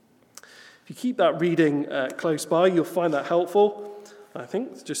you keep that reading close by, you'll find that helpful, I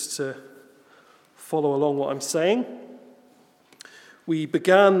think, just to follow along what I'm saying. We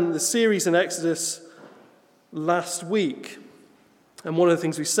began the series in Exodus last week, and one of the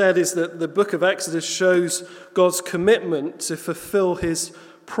things we said is that the book of Exodus shows God's commitment to fulfill his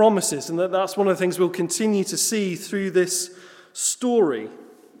promises, and that's one of the things we'll continue to see through this story.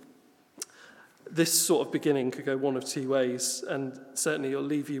 This sort of beginning could go one of two ways, and certainly it'll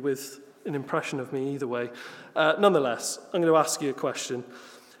leave you with an impression of me either way. Nonetheless, I'm going to ask you a question.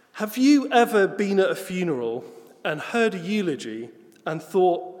 Have you ever been at a funeral and heard a eulogy and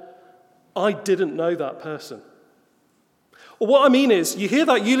thought, I didn't know that person? Well, what I mean is, you hear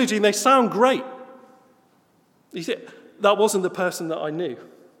that eulogy and they sound great. You think, that wasn't the person that I knew.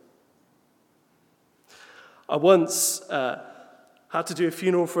 I once had to do a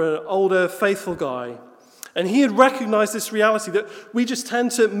funeral for an older, faithful guy, and he had recognized this reality that we just tend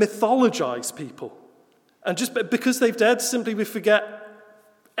to mythologize people. And just because they've died, simply we forget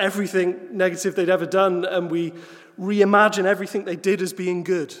everything negative they'd ever done, and we reimagine everything they did as being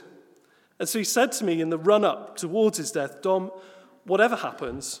good. And so he said to me in the run-up towards his death, Dom, whatever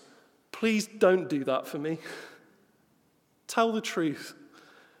happens, please don't do that for me. Tell the truth.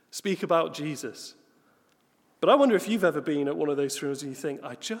 Speak about Jesus. But I wonder if you've ever been at one of those funerals and you think,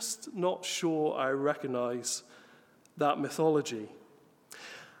 I'm just not sure I recognize that mythology.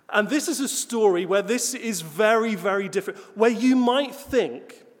 And this is a story where this is very, very different, where you might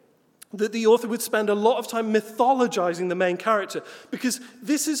think that the author would spend a lot of time mythologizing the main character, because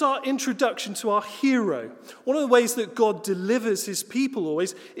this is our introduction to our hero. One of the ways that God delivers his people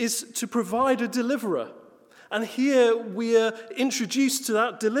always is to provide a deliverer. And here we're introduced to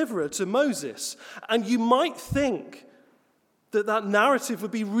that deliverer, to Moses. And you might think that that narrative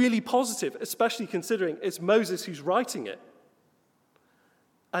would be really positive, especially considering it's Moses who's writing it.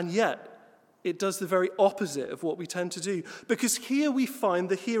 And yet, it does the very opposite of what we tend to do. Because here we find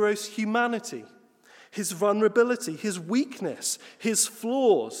the hero's humanity, his vulnerability, his weakness, his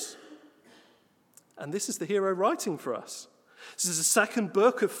flaws. And this is the hero writing for us. This is the second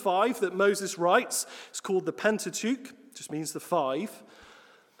book of 5 that Moses writes. It's called the Pentateuch, just means the 5.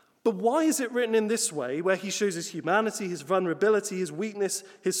 But why is it written in this way, where he shows his humanity, his vulnerability, his weakness,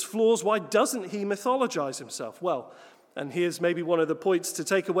 his flaws? Why doesn't he mythologize himself? Well, and here's maybe one of the points to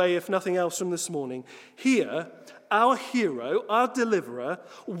take away, if nothing else, from this morning. Here, our hero, our deliverer,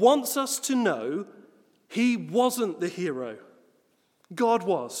 wants us to know he wasn't the hero. God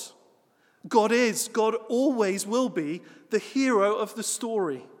was. God is. God always will be the hero of the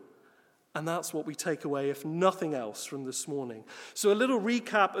story. And that's what we take away, if nothing else, from this morning. So a little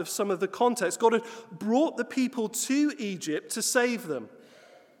recap of some of the context. God had brought the people to Egypt to save them.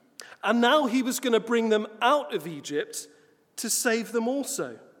 And now he was going to bring them out of Egypt to save them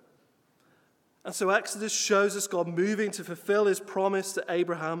also. And so Exodus shows us God moving to fulfill his promise to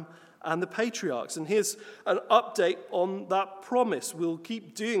Abraham and the patriarchs. And here's an update on that promise. We'll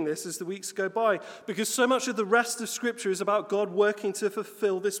keep doing this as the weeks go by, because so much of the rest of Scripture is about God working to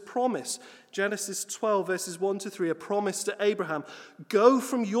fulfill this promise. Genesis 12, verses 1 to 3, a promise to Abraham. Go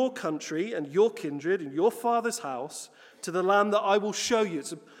from your country and your kindred and your father's house to the land that I will show you.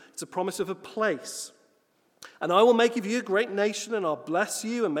 It's a promise of a place. And I will make of you a great nation, and I'll bless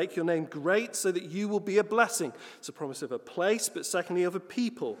you and make your name great so that you will be a blessing. It's a promise of a place, but secondly of a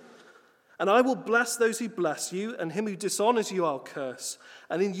people. And I will bless those who bless you, and him who dishonors you I'll curse.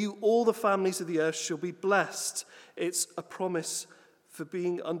 And in you all the families of the earth shall be blessed. It's a promise for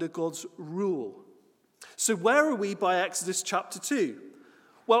being under God's rule. So where are we by Exodus chapter 2?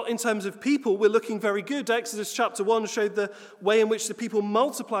 Well, in terms of people, we're looking very good. Exodus chapter 1 showed the way in which the people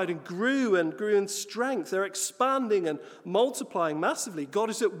multiplied and grew in strength. They're expanding and multiplying massively.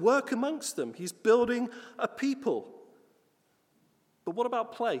 God is at work amongst them. He's building a people. But what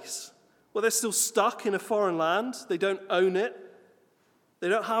about place? Well, they're still stuck in a foreign land. They don't own it. They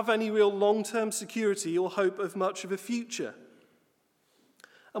don't have any real long-term security or hope of much of a future.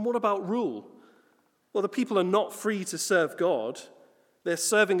 And what about rule? Well, the people are not free to serve God. They're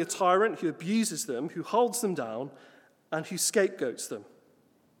serving a tyrant who abuses them, who holds them down, and who scapegoats them.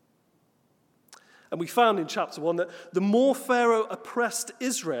 And we found in chapter 1 that the more Pharaoh oppressed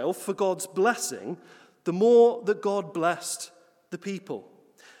Israel for God's blessing, the more that God blessed the people.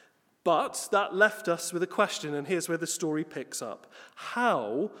 But that left us with a question, and here's where the story picks up.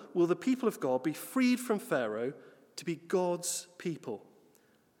 How will the people of God be freed from Pharaoh to be God's people?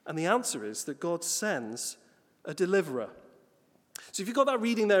 And the answer is that God sends a deliverer. So if you've got that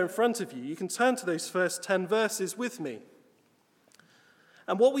reading there in front of you, you can turn to those first 10 verses with me.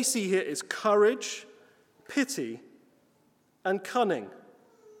 And what we see here is courage, pity, and cunning.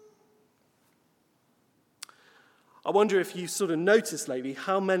 I wonder if you've sort of noticed lately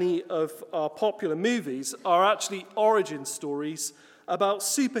how many of our popular movies are actually origin stories about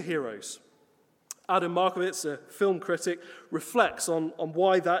superheroes. Adam Markowitz, a film critic, reflects on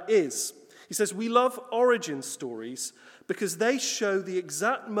why that is. He says, "We love origin stories because they show the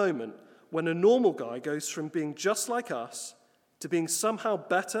exact moment when a normal guy goes from being just like us to being somehow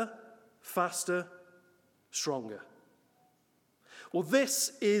better, faster, stronger." Well,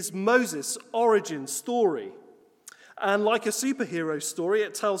 this is Moses' origin story. And like a superhero story,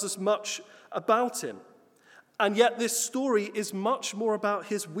 it tells us much about him. And yet this story is much more about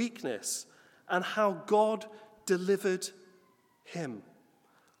his weakness and how God delivered him.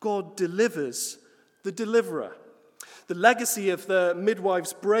 God delivers the deliverer. The legacy of the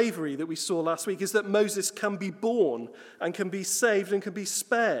midwife's bravery that we saw last week is that Moses can be born and can be saved and can be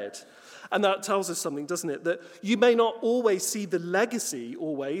spared. And that tells us something, doesn't it? That you may not always see the legacy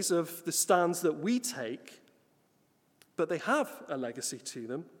of the stands that we take, but they have a legacy to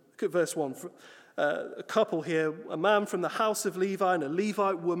them. Look at verse 1. A couple here, a man from the house of Levi and a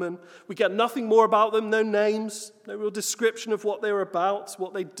Levite woman. We get nothing more about them, no names, no real description of what they were about,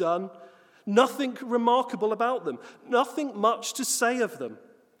 what they'd done. Nothing remarkable about them, nothing much to say of them.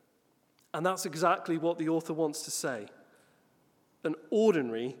 And that's exactly what the author wants to say. An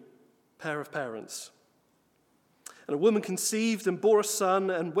ordinary pair of parents. And a woman conceived and bore a son,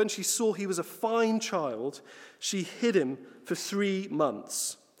 and when she saw he was a fine child, she hid him for 3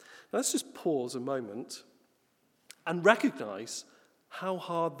 months. Now, let's just pause a moment and recognize how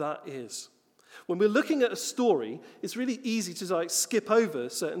hard that is. When we're looking at a story, it's really easy to skip over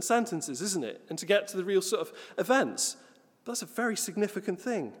certain sentences, isn't it? And to get to the real sort of events. But that's a very significant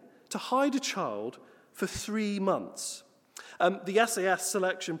thing. To hide a child for 3 months. The SAS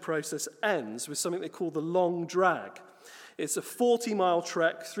selection process ends with something they call the long drag. It's a 40-mile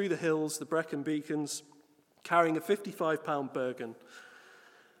trek through the hills, the Brecon Beacons, carrying a 55-pound burden.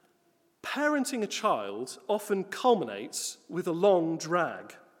 Parenting a child often culminates with a long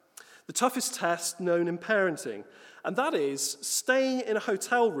drag. The toughest test known in parenting, and that is staying in a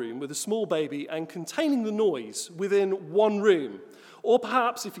hotel room with a small baby and containing the noise within one room. Or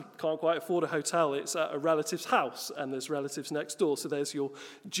perhaps, if you can't quite afford a hotel, it's at a relative's house and there's relatives next door, so there's your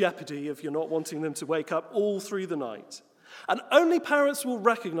jeopardy of you're not wanting them to wake up all through the night. And only parents will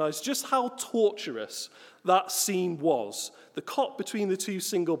recognize just how torturous that scene was. The cot between the two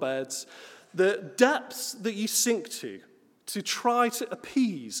single beds, the depths that you sink to try to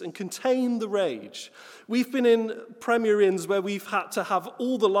appease and contain the rage. We've been in Premier Inns where we've had to have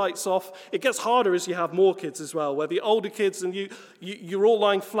all the lights off. It gets harder as you have more kids as well, where the older kids and you're all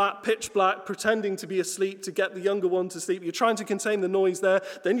lying flat, pitch black, pretending to be asleep to get the younger one to sleep. You're trying to contain the noise there,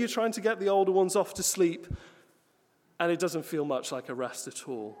 then you're trying to get the older ones off to sleep, and it doesn't feel much like a rest at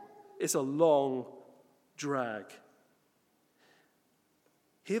all. It's a long drag.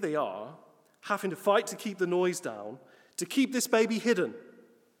 Here they are, having to fight to keep the noise down, to keep this baby hidden.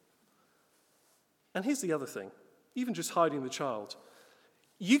 And here's the other thing, even just hiding the child.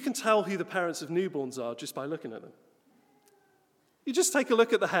 You can tell who the parents of newborns are just by looking at them. You just take a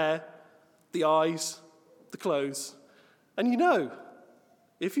look at the hair, the eyes, the clothes, and you know.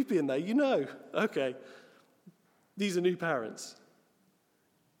 If you've been there, you know. Okay, these are new parents.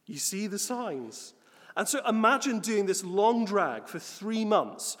 You see the signs. And so imagine doing this long drag for 3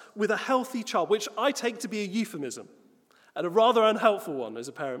 months with a healthy child, which I take to be a euphemism. And a rather unhelpful one as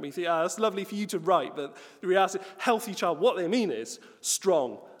a parent. We think, that's lovely for you to write, but the reality, healthy child, what they mean is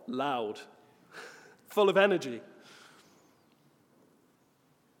strong, loud, full of energy.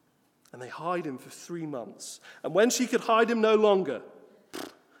 And they hide him for 3 months. And when she could hide him no longer,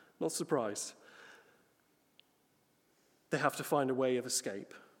 not surprised, they have to find a way of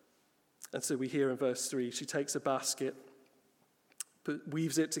escape. And so we hear in verse 3, she takes a basket,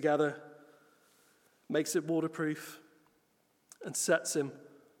 weaves it together, makes it waterproof, and sets him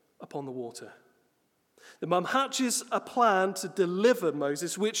upon the water. The mum hatches a plan to deliver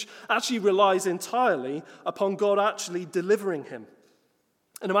Moses, which actually relies entirely upon God actually delivering him.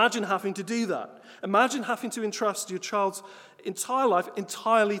 And imagine having to do that. Imagine having to entrust your child's entire life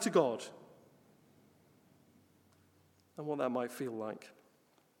entirely to God. And what that might feel like.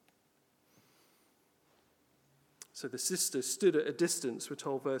 So the sisters stood at a distance, we're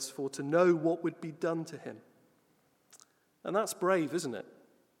told, verse 4, to know what would be done to him. And that's brave, isn't it?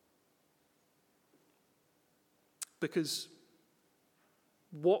 Because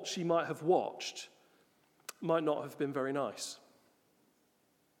what she might have watched might not have been very nice,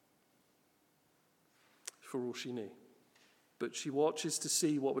 for all she knew. But she watches to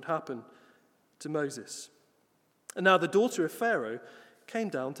see what would happen to Moses. And now the daughter of Pharaoh came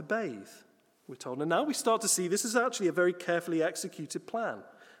down to bathe. we're told. And now we start to see this is actually a very carefully executed plan.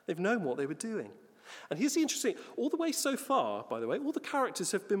 They've known what they were doing. And here's the interesting, all the way so far, by the way, all the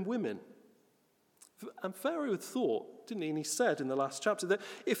characters have been women. And Pharaoh had thought, didn't he, and he said in the last chapter, that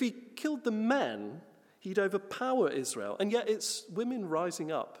if he killed the men, he'd overpower Israel. And yet it's women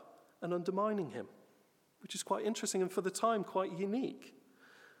rising up and undermining him, which is quite interesting and for the time quite unique.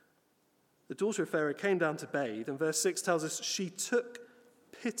 The daughter of Pharaoh came down to bathe, and verse 6 tells us she took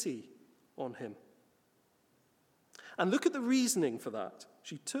pity on him. And look at the reasoning for that.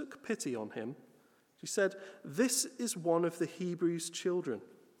 She took pity on him. She said, "This is one of the Hebrews' children."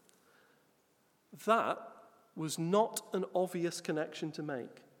 That was not an obvious connection to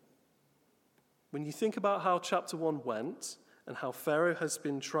make. When you think about how chapter 1 went and how Pharaoh has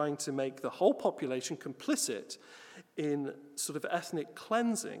been trying to make the whole population complicit in sort of ethnic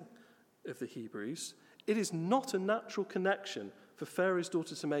cleansing of the Hebrews, it is not a natural connection for Pharaoh's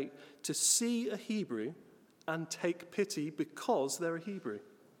daughter to make to see a Hebrew and take pity because they're a Hebrew.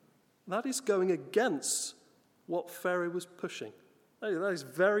 That is going against what Pharaoh was pushing. That is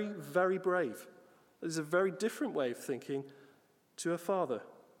very, very brave. That is a very different way of thinking to her father.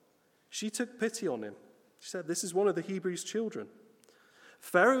 She took pity on him. She said, "This is one of the Hebrews' children."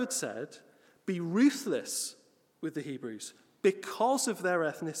 Pharaoh had said, "Be ruthless with the Hebrews because of their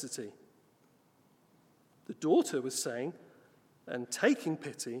ethnicity." The daughter was saying and taking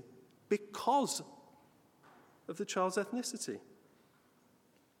pity because of the child's ethnicity.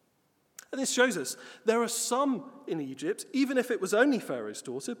 And this shows us there are some in Egypt, even if it was only Pharaoh's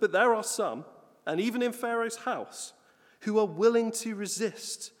daughter, but there are some, and even in Pharaoh's house, who are willing to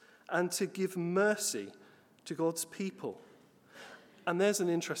resist and to give mercy to God's people. And there's an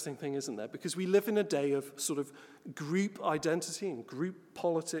interesting thing, isn't there? Because we live in a day of sort of group identity and group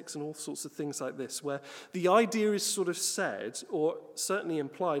politics and all sorts of things like this, where the idea is sort of said, or certainly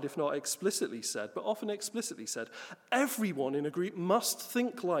implied, if not explicitly said, but often explicitly said, everyone in a group must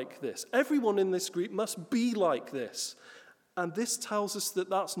think like this. Everyone in this group must be like this. And this tells us that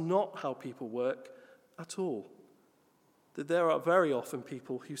that's not how people work at all. That there are very often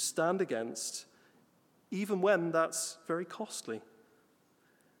people who stand against, even when that's very costly.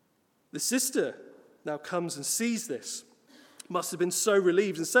 The sister now comes and sees this, must have been so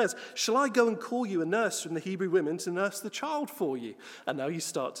relieved, and says, "Shall I go and call you a nurse from the Hebrew women to nurse the child for you?" And now you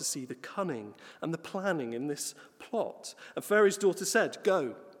start to see the cunning and the planning in this plot. And Pharaoh's daughter said,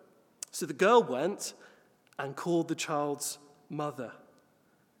 "Go." So the girl went and called the child's mother.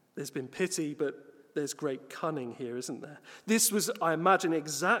 There's been pity, but there's great cunning here, isn't there? This was, I imagine,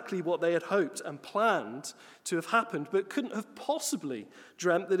 exactly what they had hoped and planned to have happened, but couldn't have possibly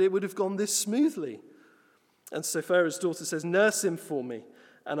dreamt that it would have gone this smoothly. And so Pharaoh's daughter says, "Nurse him for me,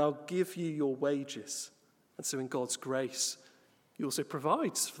 and I'll give you your wages." And so in God's grace, he also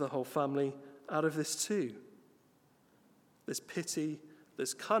provides for the whole family out of this too. There's pity,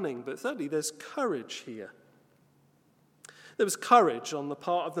 there's cunning, but thirdly, there's courage here. There was courage on the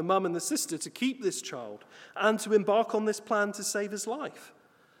part of the mum and the sister to keep this child and to embark on this plan to save his life.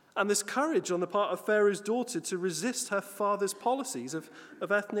 And there's courage on the part of Pharaoh's daughter to resist her father's policies of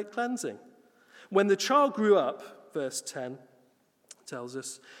ethnic cleansing. When the child grew up, verse 10 tells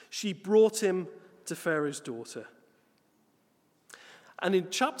us, she brought him to Pharaoh's daughter. And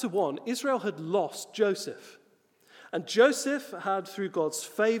in chapter 1, Israel had lost Joseph. And Joseph had, through God's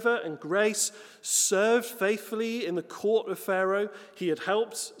favor and grace, served faithfully in the court of Pharaoh. He had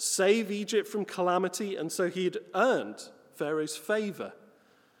helped save Egypt from calamity, and so he had earned Pharaoh's favor.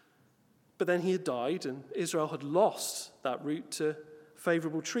 But then he had died, and Israel had lost that route to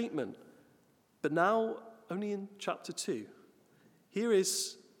favorable treatment. But now, only in chapter 2, here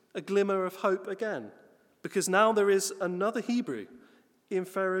is a glimmer of hope again, because now there is another Hebrew in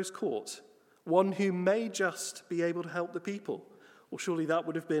Pharaoh's court, one who may just be able to help the people. Or surely that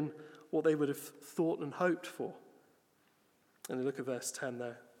would have been what they would have thought and hoped for. And look at verse 10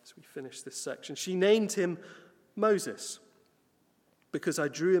 there as we finish this section. She named him Moses, because I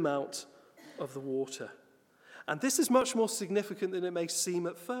drew him out of the water. And this is much more significant than it may seem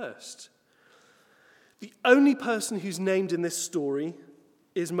at first. The only person who's named in this story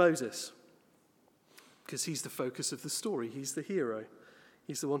is Moses, because he's the focus of the story. He's the hero.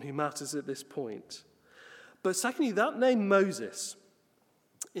 He's the one who matters at this point. But secondly, that name Moses,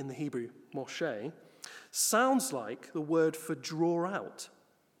 in the Hebrew, Moshe, sounds like the word for draw out,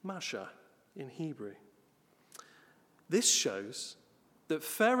 masha, in Hebrew. This shows that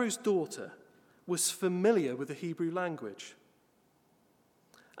Pharaoh's daughter was familiar with the Hebrew language.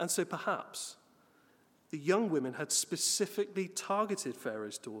 And so perhaps the young women had specifically targeted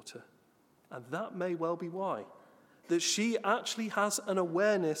Pharaoh's daughter. And that may well be why. that she actually has an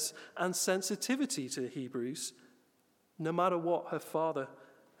awareness and sensitivity to Hebrews, no matter what her father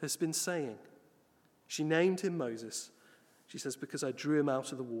has been saying. She named him Moses. She says, because I drew him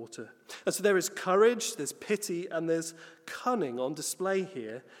out of the water. And so there is courage, there's pity, and there's cunning on display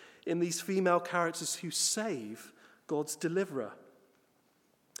here in these female characters who save God's deliverer.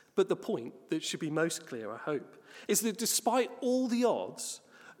 But the point that should be most clear, I hope, is that despite all the odds,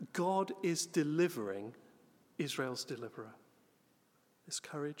 God is delivering Israel's deliverer. There's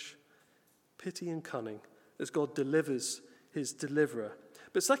courage, pity, and cunning as God delivers his deliverer.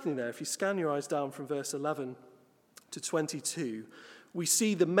 But secondly there, if you scan your eyes down from verse 11 to 22, we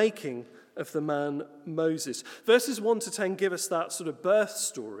see the making of the man Moses. Verses 1 to 10 give us that sort of birth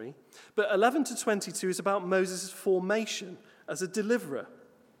story, but 11 to 22 is about Moses' formation as a deliverer.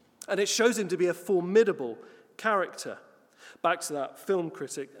 And it shows him to be a formidable character. Back to that film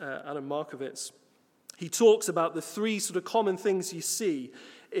critic, Adam Markovits. He talks about the three sort of common things you see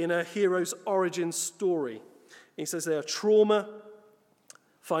in a hero's origin story. He says they are trauma,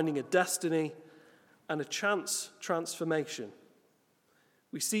 finding a destiny, and a chance transformation.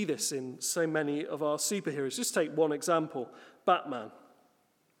 We see this in so many of our superheroes. Just take one example, Batman.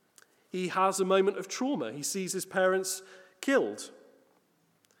 He has a moment of trauma. He sees his parents killed.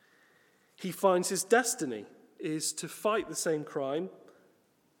 He finds his destiny is to fight the same crime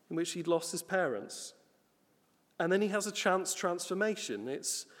in which he'd lost his parents. And then he has a chance transformation.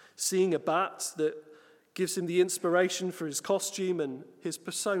 It's seeing a bat that gives him the inspiration for his costume and his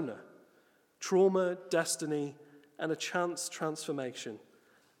persona. Trauma, destiny, and a chance transformation.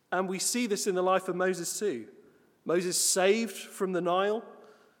 And we see this in the life of Moses too. Moses saved from the Nile,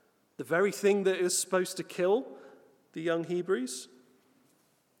 the very thing that is supposed to kill the young Hebrews.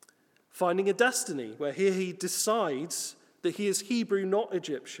 Finding a destiny, where here he decides that he is Hebrew, not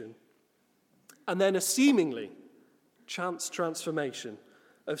Egyptian. And then a seemingly chance transformation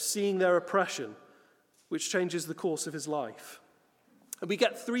of seeing their oppression, which changes the course of his life. And we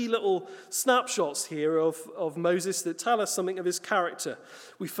get three little snapshots here of Moses that tell us something of his character.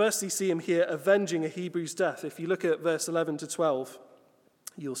 We firstly see him here avenging a Hebrew's death. If you look at verse 11 to 12,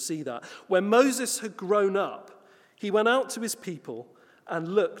 you'll see that. When Moses had grown up, he went out to his people and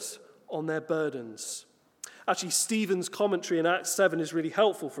looked on their burdens. Actually, Stephen's commentary in Acts 7 is really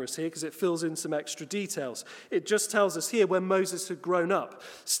helpful for us here because it fills in some extra details. It just tells us here when Moses had grown up.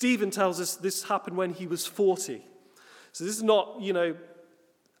 Stephen tells us this happened when he was 40. So this is not,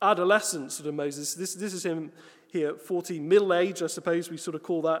 adolescent sort of Moses. This is him here, 40, middle age, I suppose we sort of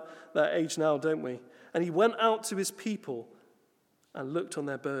call that age now, don't we? And he went out to his people and looked on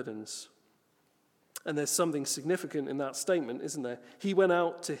their burdens. And there's something significant in that statement, isn't there? He went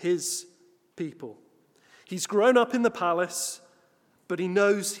out to his people. He's grown up in the palace, but he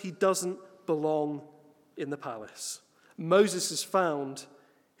knows he doesn't belong in the palace. Moses has found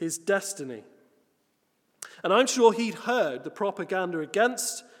his destiny. And I'm sure he'd heard the propaganda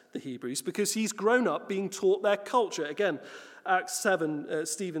against the Hebrews because he's grown up being taught their culture. Again, Acts 7,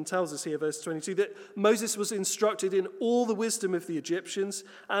 Stephen tells us here, verse 22, that Moses was instructed in all the wisdom of the Egyptians,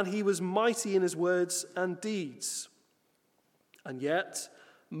 and he was mighty in his words and deeds. And yet,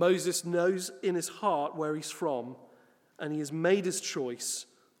 Moses knows in his heart where he's from, and he has made his choice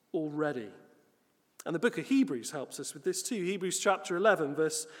already. And the book of Hebrews helps us with this too. Hebrews chapter 11,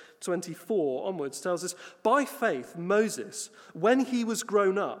 verse 24 onwards tells us, by faith, Moses, when he was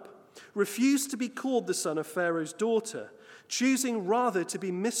grown up, refused to be called the son of Pharaoh's daughter, choosing rather to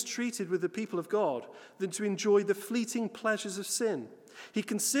be mistreated with the people of God than to enjoy the fleeting pleasures of sin. He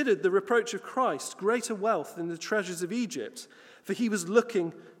considered the reproach of Christ greater wealth than the treasures of Egypt, for he was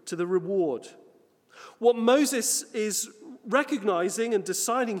looking to the reward. What Moses is recognizing and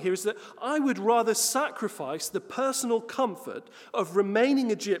deciding here is that I would rather sacrifice the personal comfort of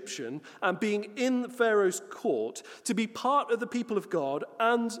remaining Egyptian and being in Pharaoh's court to be part of the people of God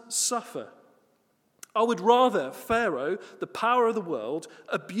and suffer. I would rather Pharaoh, the power of the world,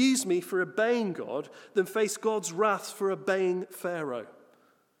 abuse me for obeying God than face God's wrath for obeying Pharaoh.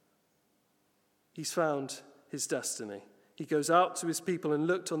 He's found his destiny. He goes out to his people and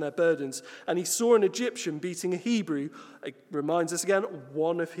looked on their burdens, and he saw an Egyptian beating a Hebrew. It reminds us again,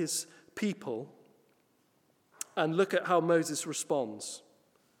 one of his people. And look at how Moses responds.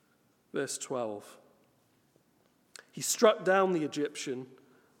 Verse 12. He struck down the Egyptian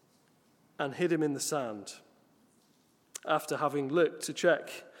and hid him in the sand. After having looked to check,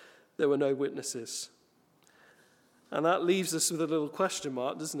 there were no witnesses. And that leaves us with a little question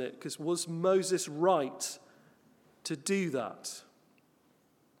mark, doesn't it? Because was Moses right to do that?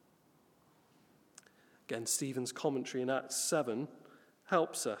 Again, Stephen's commentary in Acts 7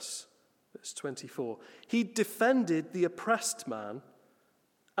 helps us. Verse 24. He defended the oppressed man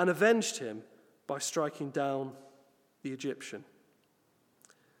and avenged him by striking down the Egyptian.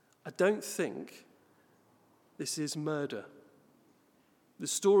 I don't think this is murder. The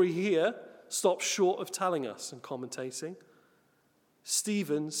story here stops short of telling us and commentating.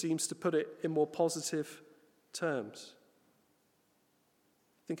 Stephen seems to put it in more positive terms.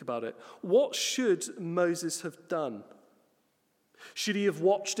 Think about it. What should Moses have done? Should he have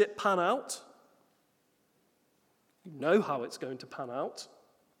watched it pan out? You know how it's going to pan out.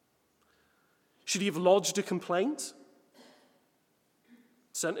 Should he have lodged a complaint?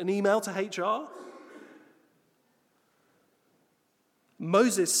 Sent an email to HR?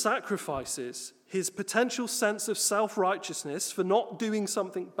 Moses sacrifices his potential sense of self-righteousness for not doing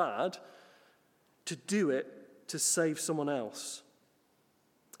something bad to do it to save someone else.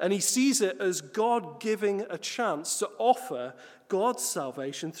 And he sees it as God giving a chance to offer God's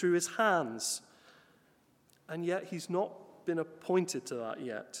salvation through his hands. And yet he's not been appointed to that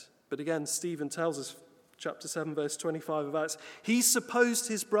yet. But again, Stephen tells us, chapter 7, verse 25 of Acts, he supposed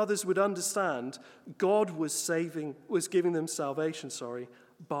his brothers would understand God was giving them salvation,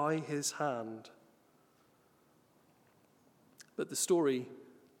 by his hand. But the story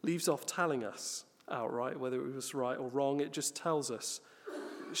leaves off telling us outright whether it was right or wrong. It just tells us.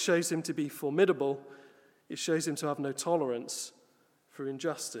 It shows him to be formidable. It shows him to have no tolerance for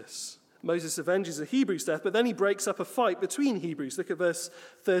injustice. Moses avenges a Hebrew's death, but then he breaks up a fight between Hebrews. Look at verse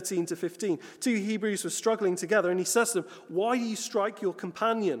 13 to 15. Two Hebrews were struggling together, and he says to them, "Why do you strike your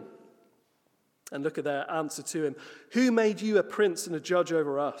companion?" And look at their answer to him. "Who made you a prince and a judge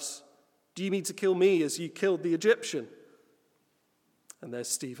over us? Do you mean to kill me as you killed the Egyptian?" And there's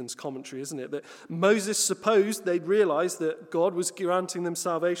Stephen's commentary, isn't it? That Moses supposed they'd realized that God was granting them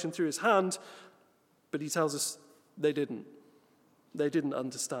salvation through his hand, but he tells us they didn't. They didn't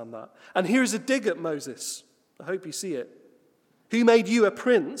understand that. And here's a dig at Moses. I hope you see it. Who made you a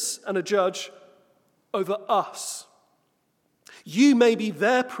prince and a judge over us? You may be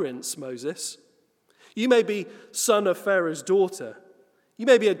their prince, Moses. You may be son of Pharaoh's daughter. You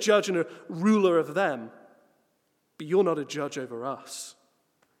may be a judge and a ruler of them. But you're not a judge over us.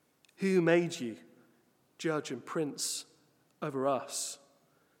 Who made you judge and prince over us?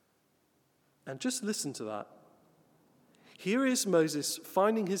 And just listen to that. Here is Moses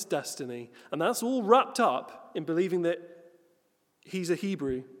finding his destiny, and that's all wrapped up in believing that he's a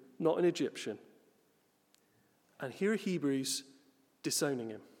Hebrew, not an Egyptian. And here are Hebrews disowning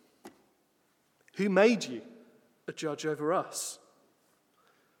him. Who made you a judge over us?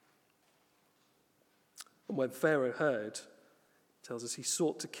 And when Pharaoh heard, it tells us he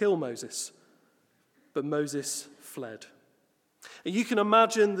sought to kill Moses, but Moses fled. And you can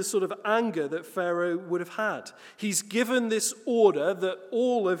imagine the sort of anger that Pharaoh would have had. He's given this order that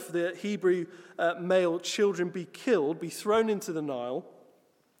all of the Hebrew male children be killed, be thrown into the Nile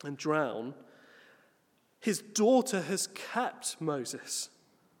and drown. His daughter has kept Moses.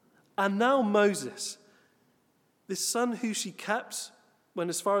 And now Moses, this son who she kept, when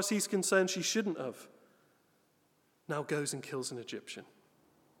as far as he's concerned she shouldn't have, now goes and kills an Egyptian.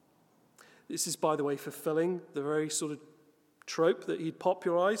 This is, by the way, fulfilling the very sort of trope that he'd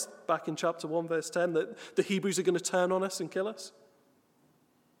popularized back in chapter 1, verse 10, that the Hebrews are going to turn on us and kill us.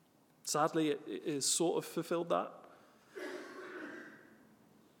 Sadly, it is sort of fulfilled that.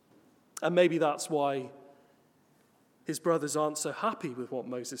 And maybe that's why his brothers aren't so happy with what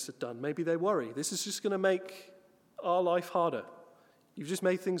Moses had done. Maybe they worry. This is just going to make our life harder. You've just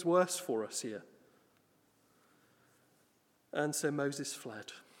made things worse for us here. And so Moses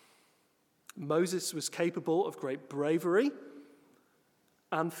fled. Moses was capable of great bravery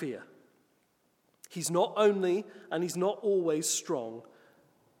and fear. He's not only, and he's not always strong,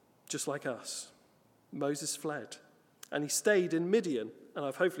 just like us. Moses fled. And he stayed in Midian. And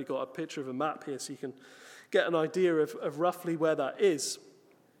I've hopefully got a picture of a map here so you can get an idea of roughly where that is.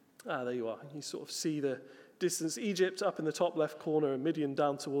 There you are. You sort of see the distance. Egypt up in the top left corner and Midian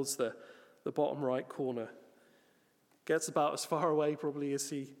down towards the bottom right corner. Gets about as far away probably as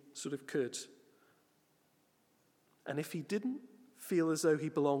he sort of could. And if he didn't feel as though he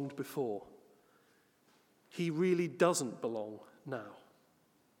belonged before, he really doesn't belong now.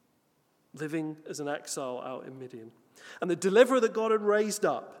 Living as an exile out in Midian. And the deliverer that God had raised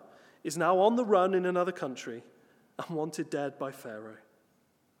up is now on the run in another country and wanted dead by Pharaoh.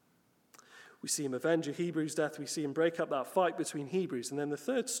 We see him avenge a Hebrew's death. We see him break up that fight between Hebrews. And then the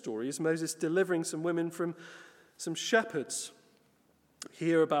third story is Moses delivering some women from some shepherds. We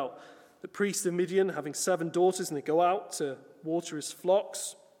hear about the priest of Midian having 7 daughters, and they go out to water his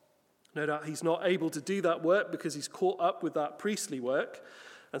flocks. No doubt he's not able to do that work because he's caught up with that priestly work.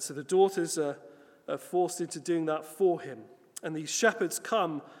 And so the daughters are forced into doing that for him. And these shepherds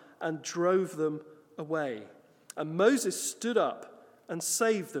come and drove them away. And Moses stood up and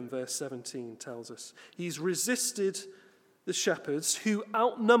saved them, verse 17 tells us. He's resisted the shepherds who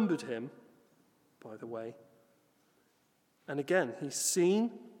outnumbered him, by the way. And again, he's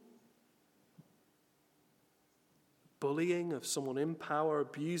seen bullying of someone in power,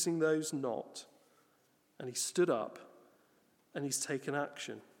 abusing those not. And he stood up and he's taken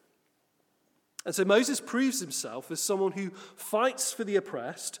action. And so Moses proves himself as someone who fights for the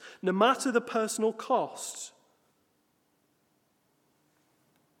oppressed, no matter the personal cost.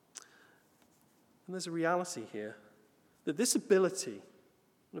 And there's a reality here that this ability,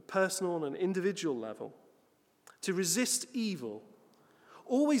 on a personal and an individual level, to resist evil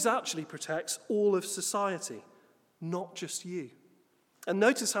always actually protects all of society, not just you. And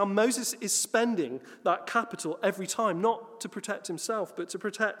notice how Moses is spending that capital every time, not to protect himself, but to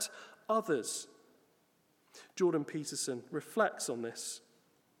protect others. Jordan Peterson reflects on this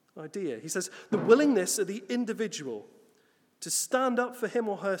idea. He says, the willingness of the individual to stand up for him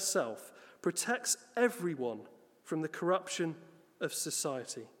or herself protects everyone from the corruption of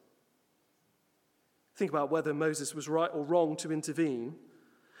society. Think about whether Moses was right or wrong to intervene.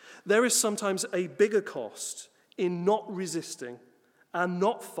 There is sometimes a bigger cost in not resisting and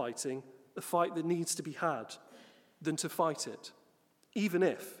not fighting the fight that needs to be had than to fight it, even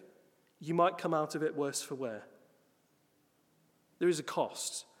if you might come out of it worse for wear. There is a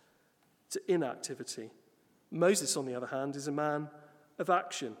cost to inactivity. Moses, on the other hand, is a man of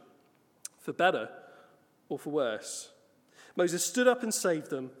action, for better or for worse. Moses stood up and saved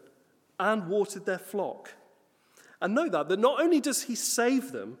them and watered their flock. And know that not only does he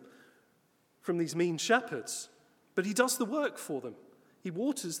save them from these mean shepherds, but he does the work for them. He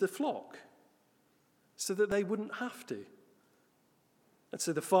waters the flock so that they wouldn't have to. And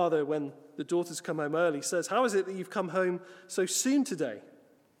so the father, when the daughters come home early, says, "How is it that you've come home so soon today?"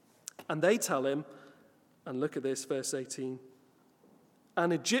 And they tell him, and look at this, verse 18,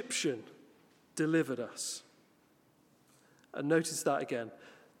 "An Egyptian delivered us." And notice that again.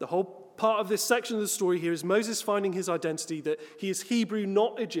 The whole part of this section of the story here is Moses finding his identity, that he is Hebrew,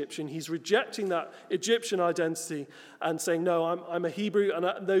 not Egyptian. He's rejecting that Egyptian identity and saying, no, I'm a Hebrew,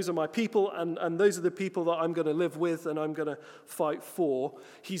 and those are my people, and those are the people that I'm going to live with and I'm going to fight for.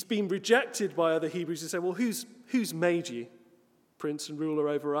 He's been rejected by other Hebrews who say, well, who's made you prince and ruler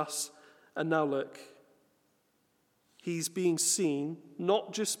over us? And now look, he's being seen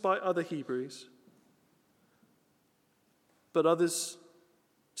not just by other Hebrews, but others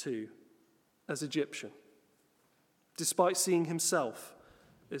too, as Egyptian, despite seeing himself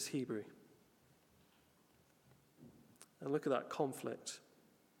as Hebrew. And look at that conflict.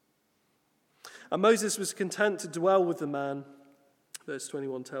 And Moses was content to dwell with the man, verse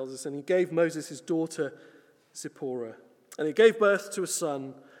 21 tells us, and he gave Moses his daughter Zipporah, and he gave birth to a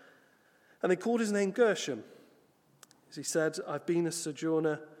son, and they called his name Gershom. As he said, I've been a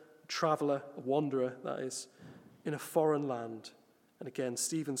sojourner, a traveller, a wanderer, that is, in a foreign land. And again,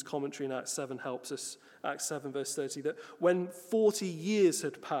 Stephen's commentary in Acts 7 helps us, Acts 7 verse 30, that when 40 years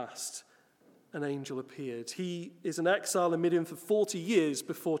had passed, an angel appeared. He is an exile in Midian for 40 years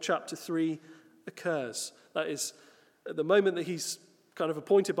before chapter 3 occurs. That is, at the moment that he's kind of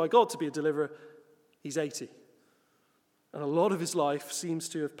appointed by God to be a deliverer, he's 80. And a lot of his life seems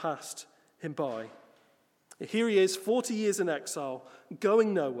to have passed him by. Here he is, 40 years in exile,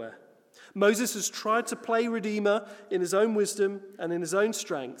 going nowhere. Moses has tried to play Redeemer in his own wisdom and in his own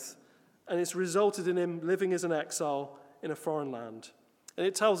strength, and it's resulted in him living as an exile in a foreign land. And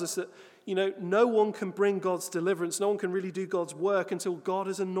it tells us that, no one can bring God's deliverance, no one can really do God's work until God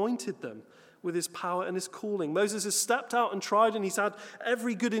has anointed them with his power and his calling. Moses has stepped out and tried, and he's had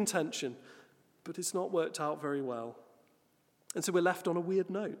every good intention, but it's not worked out very well. And so we're left on a weird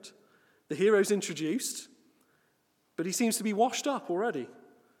note. The hero's introduced, but he seems to be washed up already.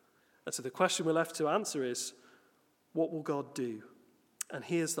 And so the question we're left to answer is, what will God do? And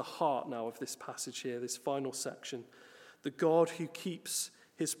here's the heart now of this passage here, this final section. The God who keeps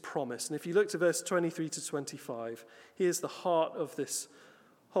his promise. And if you look to verse 23 to 25, here's the heart of this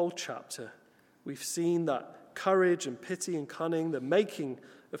whole chapter. We've seen that courage and pity and cunning, the making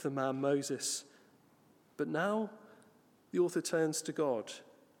of the man Moses. But now the author turns to God.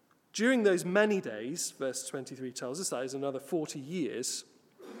 During those many days, verse 23 tells us, that is another 40 years,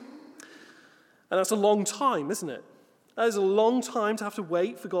 and that's a long time, isn't it? That is a long time to have to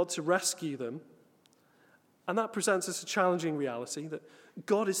wait for God to rescue them. And that presents us a challenging reality that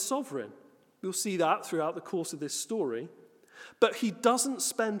God is sovereign. We'll see that throughout the course of this story. But he doesn't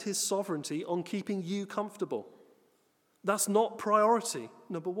spend his sovereignty on keeping you comfortable. That's not priority,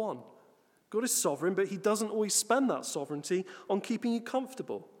 number one. God is sovereign, but he doesn't always spend that sovereignty on keeping you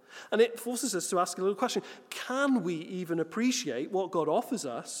comfortable. And it forces us to ask a little question. Can we even appreciate what God offers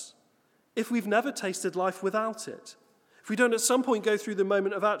us if we've never tasted life without it? If we don't at some point go through the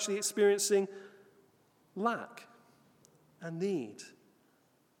moment of actually experiencing lack and need?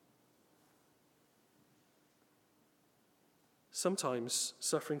 Sometimes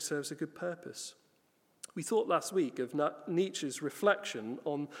suffering serves a good purpose. We thought last week of Nietzsche's reflection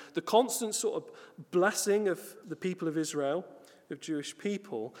on the constant sort of blessing of the people of Israel, of Jewish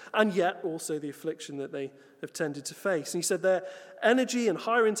people, and yet also the affliction that they have tended to face. And he said their energy and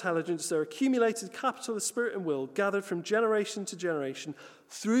higher intelligence, their accumulated capital of spirit and will, gathered from generation to generation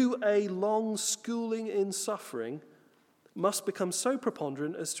through a long schooling in suffering, must become so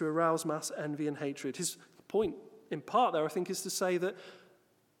preponderant as to arouse mass envy and hatred. His point, in part there, I think, is to say that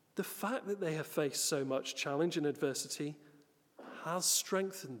the fact that they have faced so much challenge and adversity has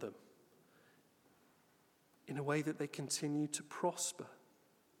strengthened them in a way that they continue to prosper.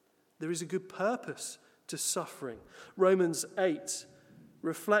 There is a good purpose to suffering. Romans 8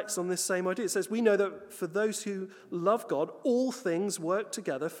 reflects on this same idea. It says, we know that for those who love God, all things work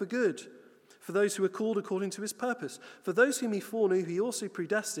together for good. For those who are called according to his purpose. For those whom he foreknew, he also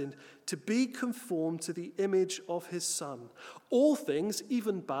predestined to be conformed to the image of his Son. All things,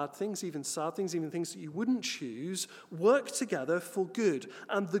 even bad things, even sad things, even things that you wouldn't choose, work together for good.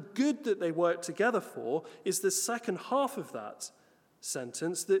 And the good that they work together for is the second half of that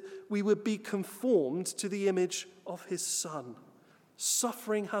sentence, that we would be conformed to the image of his Son.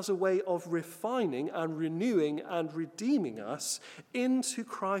 Suffering has a way of refining and renewing and redeeming us into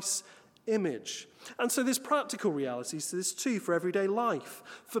Christ's image. And so there's practical realities to this too for everyday life,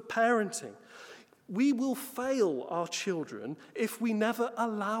 for parenting. We will fail our children if we never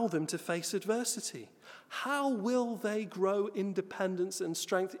allow them to face adversity. How will they grow independence and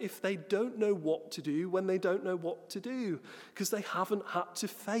strength if they don't know what to do when they don't know what to do? Because they haven't had to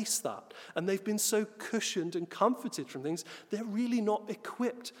face that. And they've been so cushioned and comforted from things, they're really not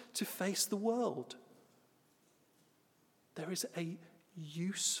equipped to face the world. There is a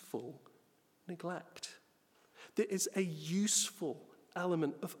useful neglect. There is a useful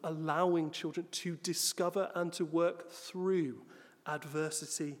element of allowing children to discover and to work through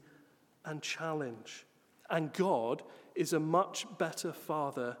adversity and challenge. And God is a much better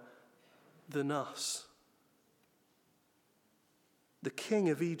father than us. The king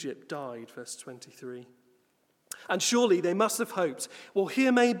of Egypt died, verse 23. And surely they must have hoped, well,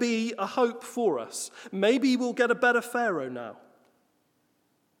 here may be a hope for us. Maybe we'll get a better Pharaoh now.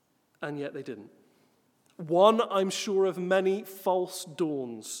 And yet they didn't. One, I'm sure, of many false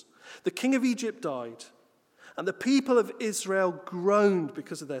dawns. The king of Egypt died, and the people of Israel groaned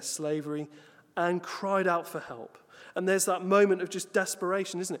because of their slavery and cried out for help. And there's that moment of just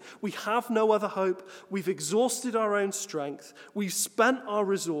desperation, isn't it? We have no other hope. We've exhausted our own strength. We've spent our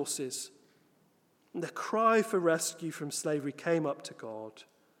resources. And the cry for rescue from slavery came up to God.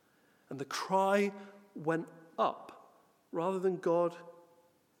 And the cry went up rather than God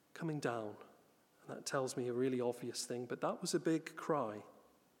coming down. And that tells me a really obvious thing, but that was a big cry.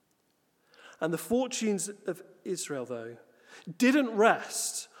 And the fortunes of Israel, though, didn't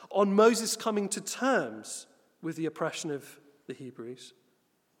rest on Moses coming to terms with the oppression of the Hebrews,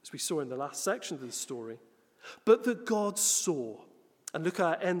 as we saw in the last section of the story, but that God saw. And look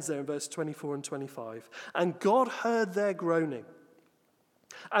how it ends there in verse 24 and 25. And God heard their groaning.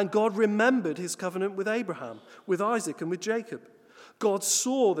 And God remembered his covenant with Abraham, with Isaac, and with Jacob. God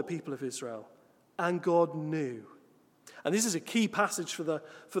saw the people of Israel, and God knew. And this is a key passage for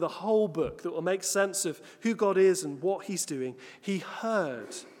the whole book that will make sense of who God is and what he's doing. He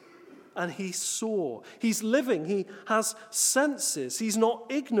heard and he saw. He's living. He has senses. He's not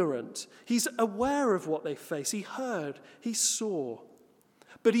ignorant. He's aware of what they face. He heard. He saw.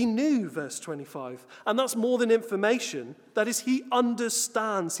 But he knew, verse 25. And that's more than information. That is, he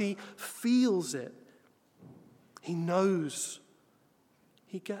understands. He feels it. He knows.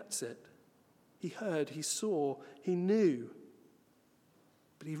 He gets it. He heard, he saw, he knew.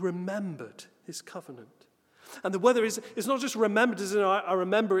 But he remembered his covenant. And the weather is, it's not just remembered as in I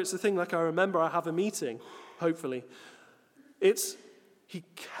remember it's a thing like I remember I have a meeting, hopefully. It's he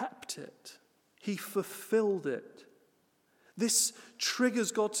kept it. He fulfilled it. This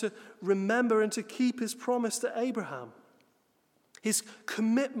triggers God to remember and to keep his promise to Abraham. His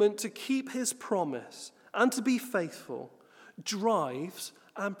commitment to keep his promise and to be faithful drives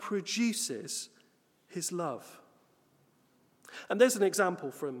and produces his love. And there's an example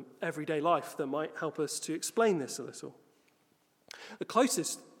from everyday life that might help us to explain this a little. The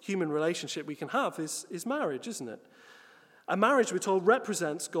closest human relationship we can have is marriage, isn't it? A marriage, we're told,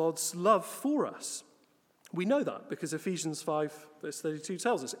 represents God's love for us. We know that because Ephesians 5, verse 32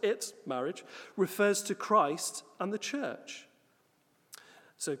 tells us it, marriage, refers to Christ and the church.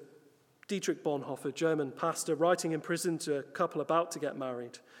 So Dietrich Bonhoeffer, German pastor, writing in prison to a couple about to get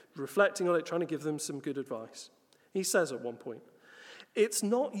married, reflecting on it, trying to give them some good advice. He says at one point, "It's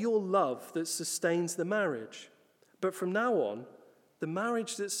not your love that sustains the marriage, but from now on, the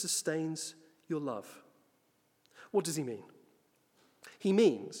marriage that sustains your love." What does he mean? He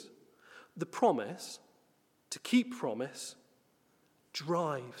means the promise to keep promise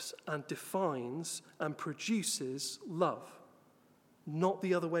drives and defines and produces love, not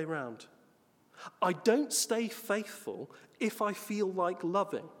the other way around. I don't stay faithful if I feel like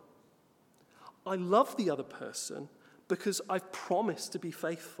loving. I love the other person because I've promised to be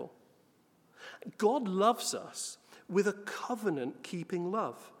faithful. God loves us with a covenant-keeping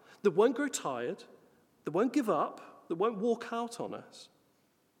love that won't grow tired, that won't give up, that won't walk out on us.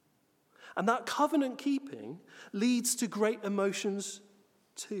 And that covenant keeping leads to great emotions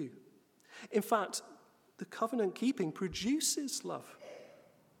too. In fact, the covenant keeping produces love,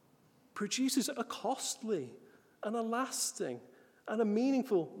 produces a costly and a lasting and a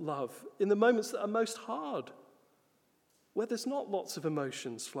meaningful love in the moments that are most hard, where there's not lots of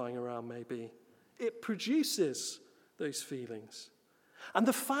emotions flying around maybe. It produces those feelings. And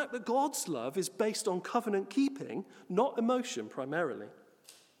the fact that God's love is based on covenant keeping, not emotion primarily,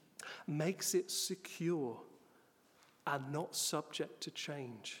 makes it secure and not subject to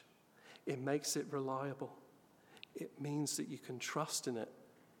change. It makes it reliable. It means that you can trust in it.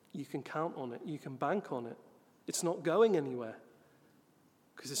 You can count on it. You can bank on it. It's not going anywhere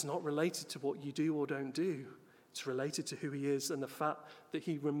because it's not related to what you do or don't do. It's related to who he is and the fact that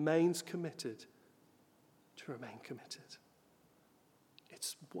he remains committed to remain committed.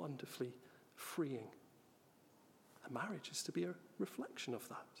 It's wonderfully freeing. And marriage is to be a reflection of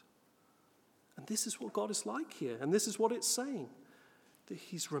that. And this is what God is like here. And this is what it's saying. That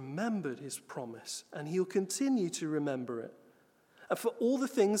he's remembered his promise. And he'll continue to remember it. And for all the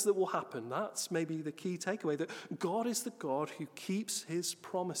things that will happen, that's maybe the key takeaway. That God is the God who keeps his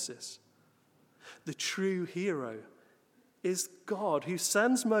promises. The true hero is God who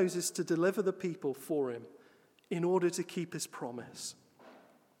sends Moses to deliver the people for him in order to keep his promise.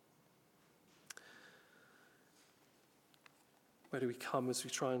 Where do we come as we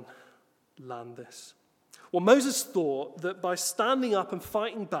try and land this? Well, Moses thought that by standing up and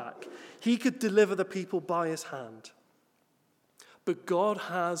fighting back, he could deliver the people by his hand. But God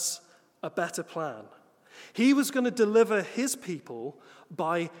has a better plan. He was going to deliver his people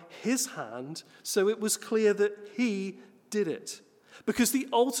by his hand, so it was clear that he did it. Because the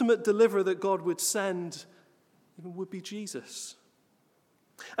ultimate deliverer that God would send would be Jesus.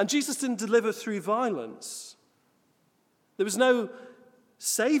 And Jesus didn't deliver through violence. There was no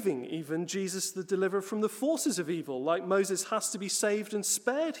saving even Jesus the deliverer from the forces of evil, like Moses has to be saved and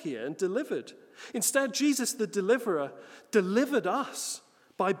spared here and delivered. Instead, Jesus the deliverer delivered us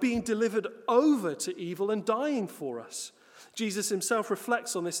by being delivered over to evil and dying for us. Jesus himself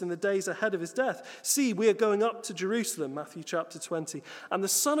reflects on this in the days ahead of his death. See, we are going up to Jerusalem, Matthew chapter 20, and the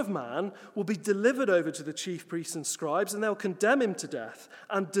Son of Man will be delivered over to the chief priests and scribes, and they'll condemn him to death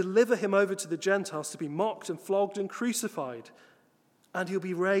and deliver him over to the Gentiles to be mocked and flogged and crucified. And he'll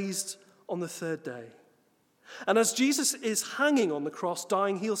be raised on the third day. And as Jesus is hanging on the cross,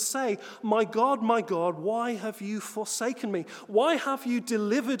 dying, he'll say, my God, why have you forsaken me? Why have you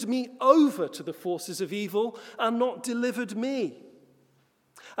delivered me over to the forces of evil and not delivered me?"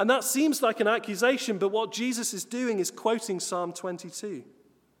 And that seems like an accusation, but what Jesus is doing is quoting Psalm 22,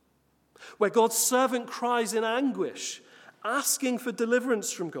 where God's servant cries in anguish, asking for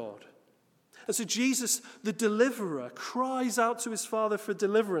deliverance from God. And so Jesus, the deliverer, cries out to his Father for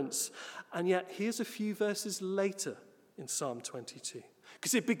deliverance. And yet, here's a few verses later in Psalm 22.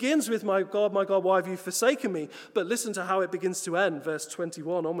 Because it begins with, my God, why have you forsaken me? But listen to how it begins to end, verse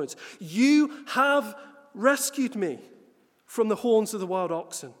 21 onwards. You have rescued me from the horns of the wild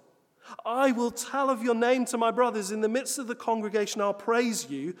oxen. I will tell of your name to my brothers. In the midst of the congregation, I'll praise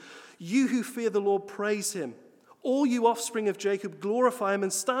you. You who fear the Lord, praise him. All you offspring of Jacob, glorify him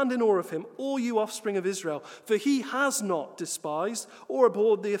and stand in awe of him, all you offspring of Israel. For he has not despised or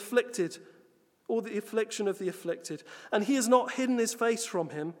abhorred the afflicted or the affliction of the afflicted. And he has not hidden his face from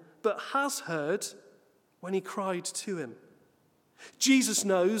him, but has heard when he cried to him. Jesus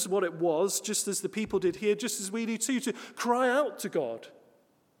knows what it was, just as the people did here, just as we do too, to cry out to God.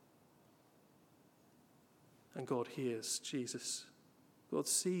 And God hears Jesus. God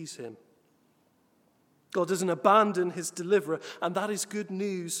sees him. God doesn't abandon his deliverer, and that is good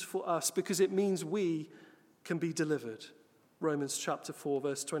news for us because it means we can be delivered. Romans chapter 4,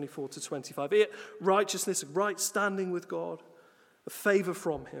 verse 24 to 25. It, righteousness, right standing with God, a favor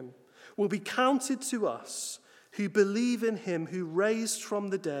from him, will be counted to us who believe in him who raised from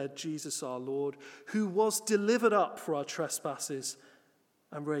the dead Jesus our Lord, who was delivered up for our trespasses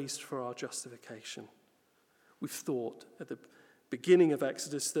and raised for our justification. We've thought at the beginning of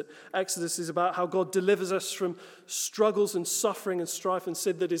Exodus that Exodus is about how God delivers us from struggles and suffering and strife and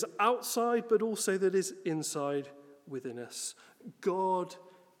sin that is outside but also that is inside within us. God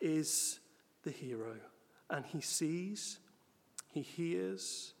is the hero, and he sees, he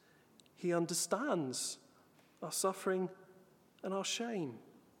hears, he understands our suffering and our shame.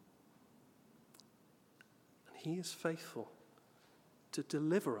 And he is faithful to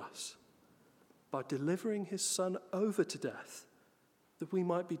deliver us by delivering his son over to death, that we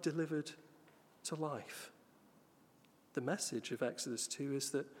might be delivered to life. The message of Exodus 2 is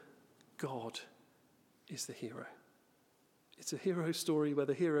that God is the hero. It's a hero story where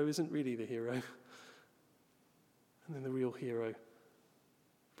the hero isn't really the hero. And then the real hero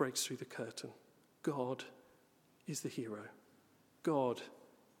breaks through the curtain. God is the hero. God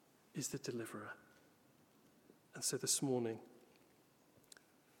is the deliverer. And so this morning,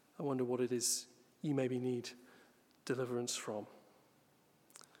 I wonder what it is you maybe need deliverance from.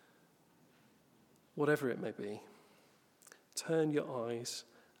 Whatever it may be, turn your eyes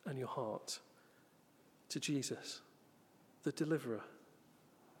and your heart to Jesus, the deliverer.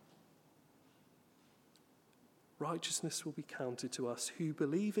 Righteousness will be counted to us who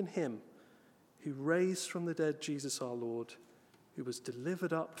believe in him who raised from the dead Jesus our Lord, who was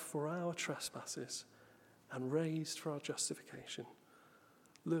delivered up for our trespasses and raised for our justification.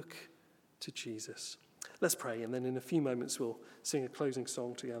 Look to Jesus. Let's pray, and then in a few moments we'll sing a closing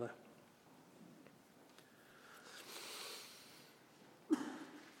song together.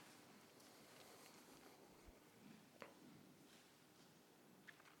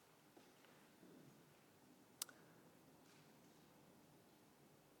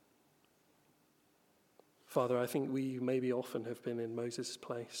 Father, I think we maybe often have been in Moses'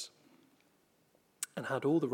 place and had all the